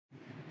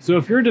So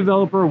if you're a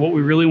developer, what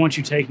we really want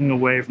you taking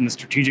away from the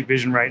strategic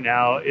vision right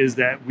now is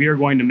that we are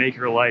going to make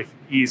your life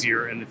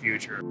easier in the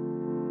future.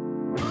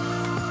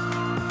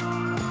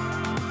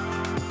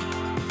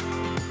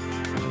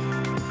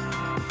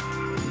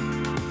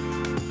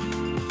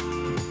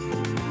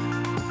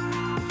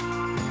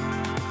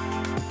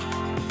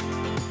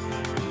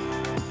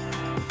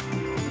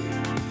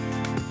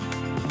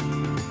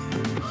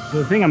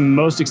 The thing I'm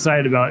most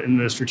excited about in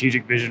the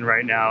strategic vision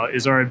right now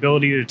is our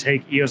ability to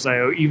take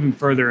EOSIO even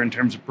further in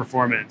terms of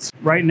performance.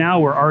 Right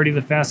now, we're already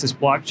the fastest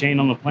blockchain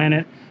on the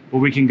planet, but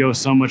we can go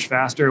so much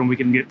faster and we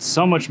can get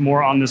so much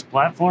more on this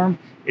platform.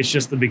 It's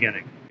just the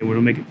beginning. It will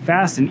make it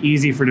fast and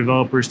easy for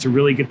developers to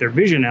really get their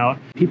vision out.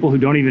 People who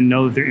don't even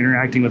know that they're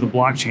interacting with a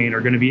blockchain are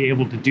going to be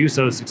able to do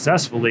so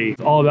successfully.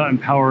 It's all about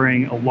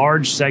empowering a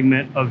large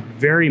segment of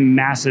very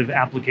massive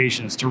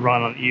applications to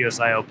run on the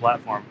EOSIO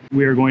platform.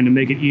 We are going to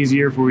make it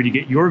easier for you to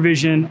get your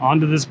vision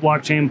onto this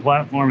blockchain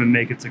platform and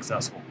make it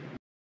successful.